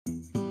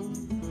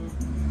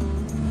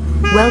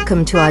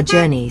Welcome to our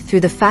journey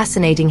through the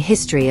fascinating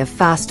history of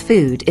fast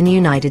food in the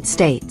United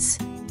States.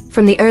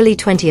 From the early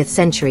 20th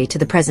century to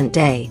the present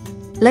day,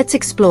 let's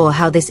explore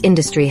how this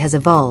industry has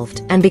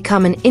evolved and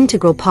become an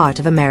integral part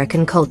of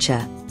American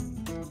culture.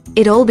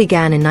 It all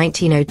began in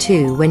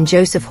 1902 when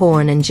Joseph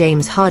Horn and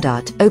James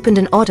Hardart opened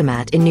an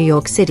automat in New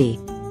York City,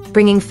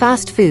 bringing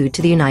fast food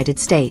to the United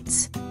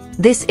States.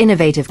 This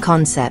innovative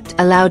concept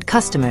allowed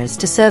customers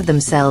to serve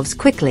themselves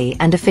quickly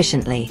and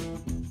efficiently.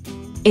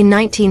 In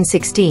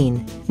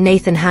 1916,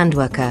 Nathan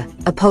Handwerker,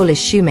 a Polish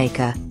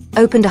shoemaker,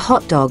 opened a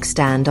hot dog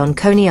stand on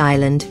Coney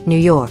Island, New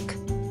York.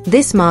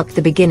 This marked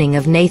the beginning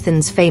of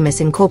Nathan's Famous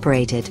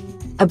Incorporated,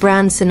 a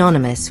brand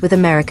synonymous with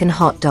American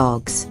hot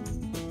dogs.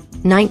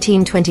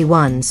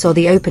 1921 saw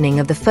the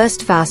opening of the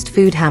first fast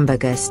food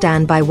hamburger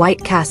stand by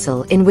White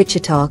Castle in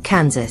Wichita,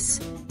 Kansas.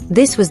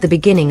 This was the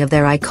beginning of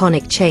their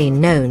iconic chain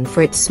known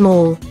for its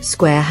small,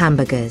 square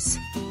hamburgers.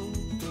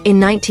 In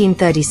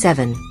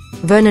 1937,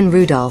 Vernon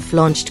Rudolph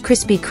launched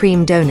Krispy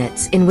Kreme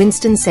donuts in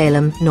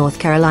Winston-Salem, North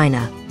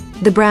Carolina.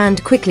 The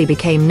brand quickly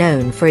became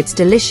known for its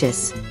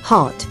delicious,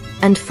 hot,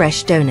 and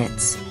fresh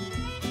donuts.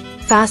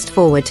 Fast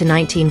forward to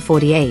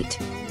 1948,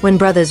 when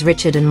brothers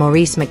Richard and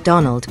Maurice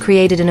McDonald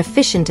created an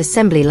efficient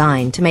assembly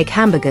line to make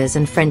hamburgers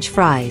and French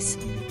fries,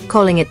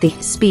 calling it the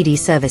Speedy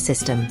Service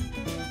System.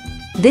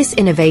 This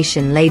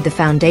innovation laid the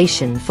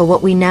foundation for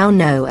what we now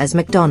know as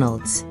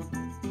McDonald's.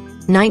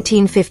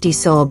 1950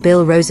 saw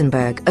Bill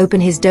Rosenberg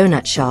open his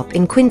donut shop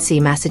in Quincy,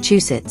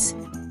 Massachusetts,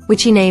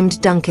 which he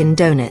named Dunkin'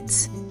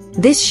 Donuts.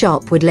 This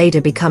shop would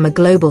later become a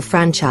global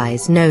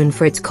franchise known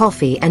for its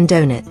coffee and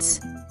donuts.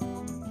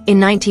 In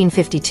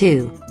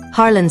 1952,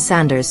 Harland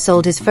Sanders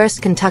sold his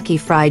first Kentucky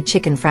Fried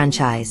Chicken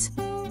franchise,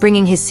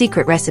 bringing his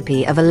secret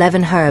recipe of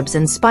 11 herbs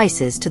and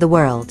spices to the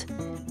world.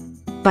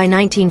 By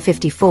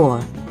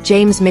 1954,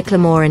 James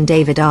McLemore and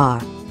David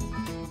R.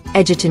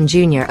 Edgerton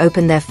Jr.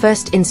 opened their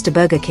first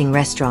Burger King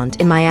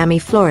restaurant in Miami,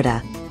 Florida,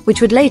 which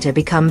would later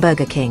become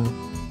Burger King.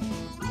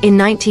 In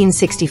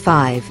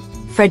 1965,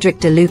 Fred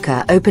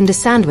DeLuca opened a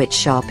sandwich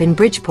shop in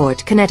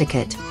Bridgeport,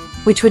 Connecticut,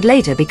 which would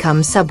later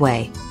become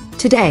Subway.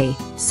 Today,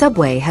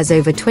 Subway has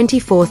over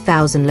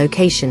 24,000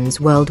 locations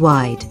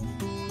worldwide.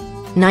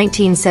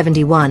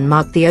 1971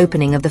 marked the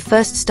opening of the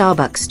first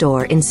Starbucks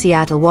store in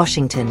Seattle,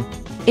 Washington,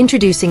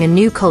 introducing a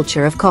new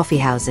culture of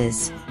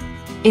coffeehouses.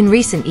 In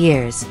recent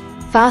years,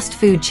 fast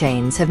food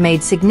chains have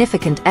made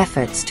significant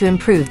efforts to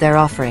improve their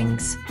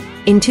offerings.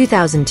 In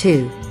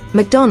 2002,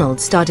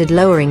 McDonald's started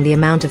lowering the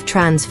amount of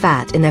trans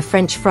fat in their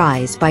French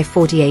fries by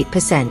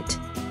 48%.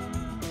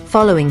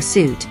 Following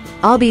suit,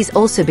 Arby's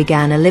also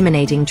began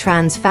eliminating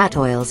trans fat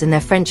oils in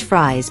their French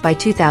fries by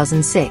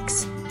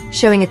 2006,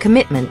 showing a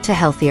commitment to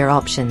healthier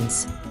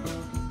options.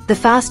 The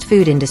fast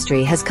food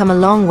industry has come a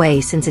long way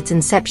since its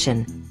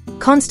inception,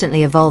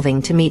 constantly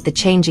evolving to meet the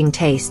changing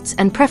tastes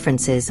and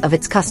preferences of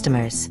its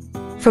customers.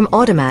 From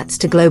automats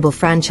to global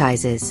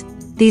franchises,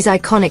 these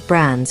iconic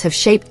brands have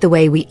shaped the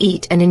way we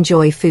eat and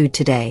enjoy food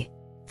today.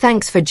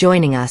 Thanks for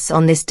joining us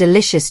on this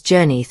delicious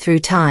journey through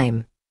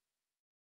time.